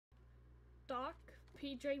Doc,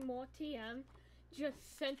 PJ More TM,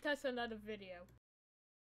 just sent us another video.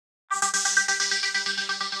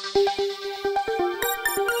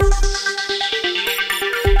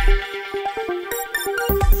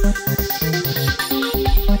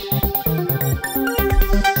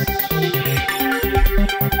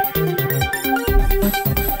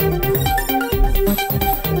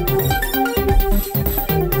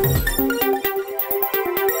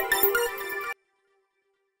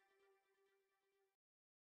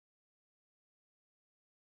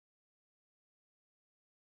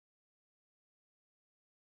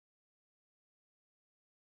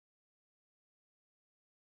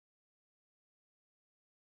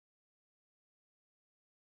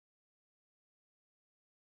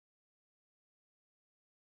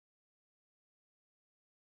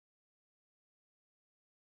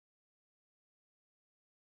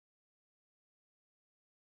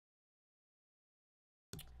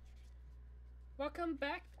 Welcome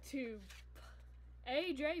back to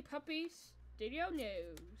AJ Puppy Studio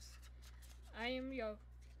News. I am your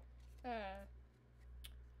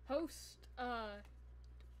host,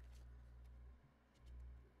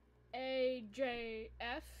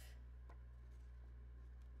 AJF.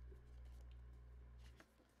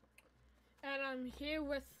 And I'm here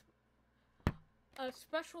with a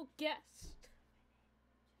special guest.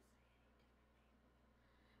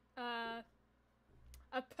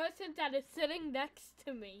 A person that is sitting next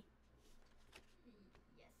to me.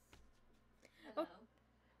 Yes. Hello.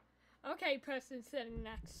 Okay, person sitting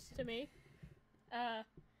next to me.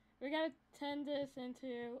 We're gonna turn this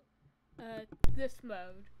into this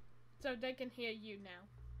mode so they can hear you now.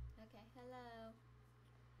 Okay, hello.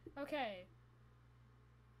 Okay.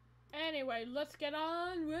 Anyway, let's get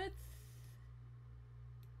on with.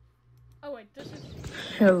 Oh wait, this is.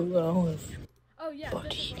 Hello. Oh yeah,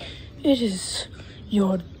 this is. It is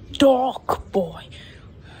your dog boy,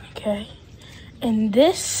 okay? And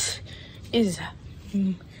this is,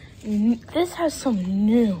 this has some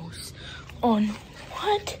news on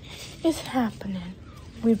what is happening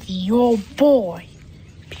with your boy,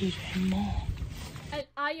 PJ More. And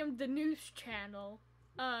I am the news channel,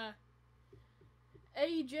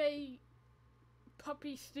 AJ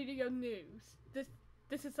Puppy Studio News. This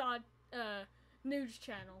is our, news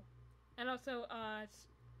channel. And also,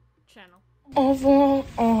 channel. Over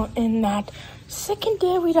in that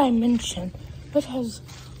secondary dimension that has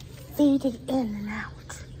faded in and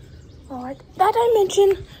out. Alright, that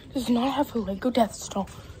dimension does not have a Lego Death Star.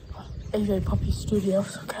 AJ Puppy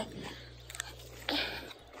Studios, okay?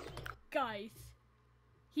 Guys,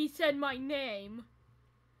 he said my name.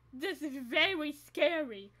 This is very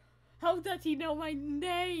scary. How does he know my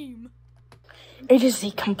name? It is a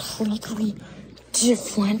completely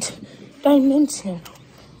different dimension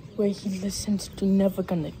where he listens to Never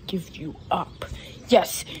Gonna Give You Up.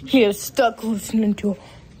 Yes, he is stuck listening to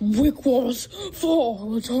Rick Ross for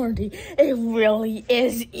all eternity. It really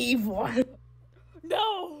is evil.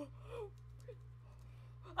 No!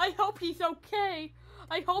 I hope he's okay.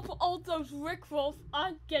 I hope all those Rick Rolls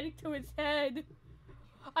aren't getting to his head.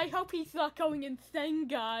 I hope he's not going insane,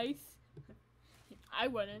 guys. I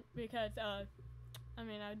wouldn't, because, I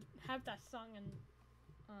have that song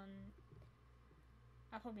on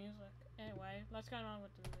Apple Music. Anyway, let's get on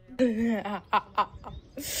with the video.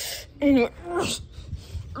 Anyway,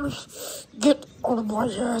 get out of my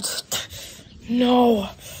head. No,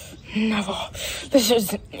 never. This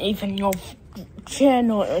isn't even your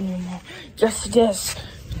channel anymore. Yes, it is.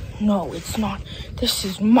 No, it's not. This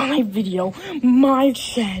is my video, my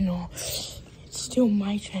channel. It's still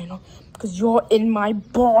my channel because you're in my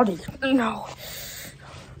body. No.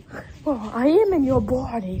 Well, I am in your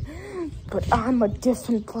body, but I'm a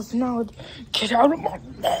different personality. Get out of my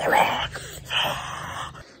body.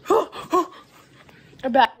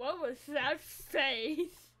 What was that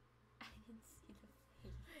face? I didn't see the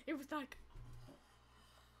face. It was like,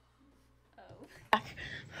 Oh.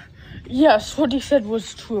 Yes, what he said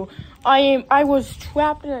was true. I was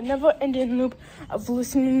trapped in a never-ending loop of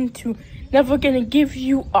listening to Never Gonna Give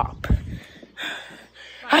You Up.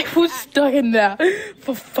 I was stuck in there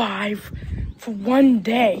for 1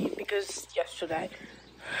 day, because yesterday.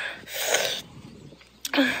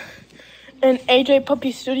 In AJ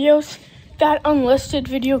Puppy Studios, that unlisted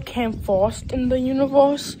video came first in the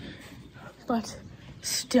universe, but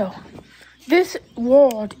still, this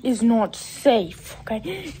world is not safe,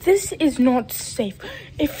 okay? This is not safe.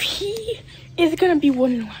 If he is gonna be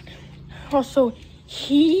 1-1, also,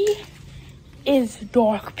 he is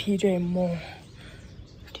Dark PJ More.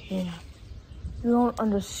 Yeah, you don't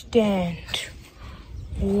understand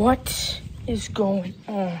what is going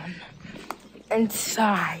on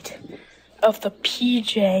inside of the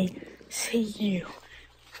PJCU,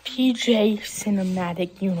 PJ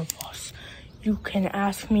Cinematic Universe. You can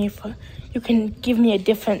ask me you can give me a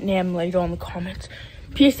different name later in the comments.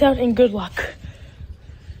 Peace out and good luck.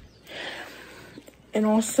 And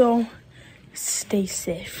also, stay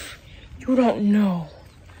safe. You don't know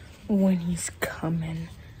when he's coming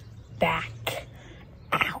back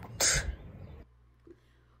out.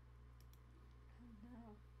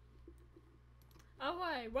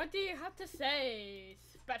 Alright, what do you have to say,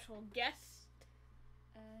 special guest?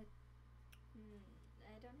 I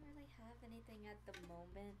don't really have anything at the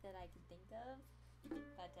moment that I can think of.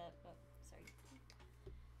 But, sorry.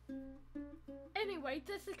 Anyway,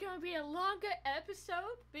 this is going to be a longer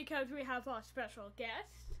episode because we have our special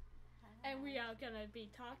guest. And we are going to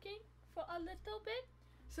be talking for a little bit.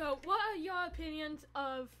 So, what are your opinions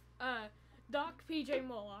of Doc PJ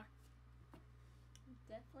Molar?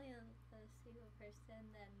 Definitely the single person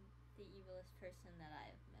and the evilest person that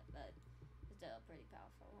I've met, but still pretty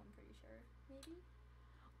powerful, I'm pretty sure. Maybe?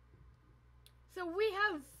 So we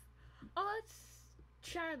have, our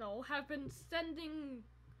channel have been sending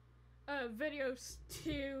videos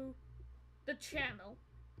to the channel,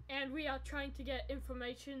 and we are trying to get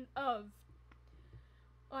information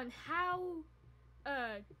on how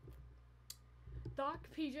Doc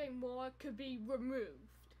PJ Moore could be removed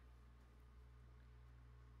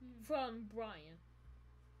from Brian.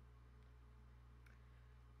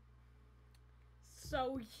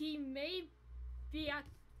 So he may be at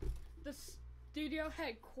the studio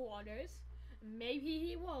headquarters. Maybe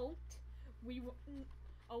he won't.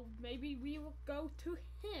 Maybe we will go to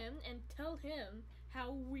him and tell him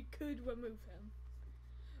how we could remove him.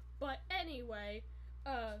 But anyway,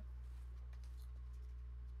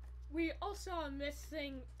 we also are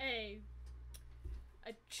missing a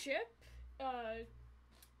chip.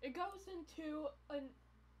 It goes into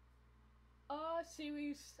a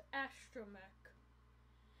series astromech,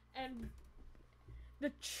 and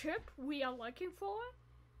the chip we are looking for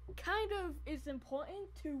kind of is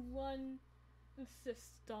important to run the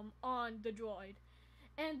system on the droid,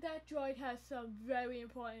 and that droid has some very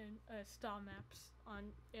important star maps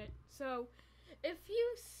on it. So if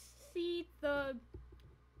you see the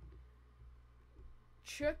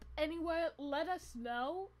chip anywhere, let us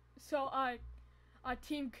know so our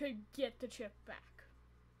team could get the chip back.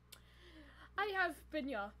 I have been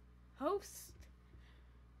your host.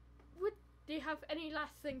 Do you have any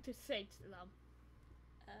last thing to say to them?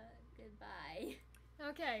 Goodbye.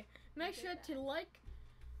 Okay, make sure to like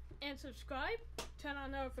and subscribe, turn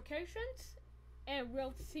on notifications, and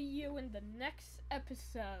we'll see you in the next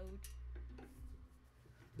episode.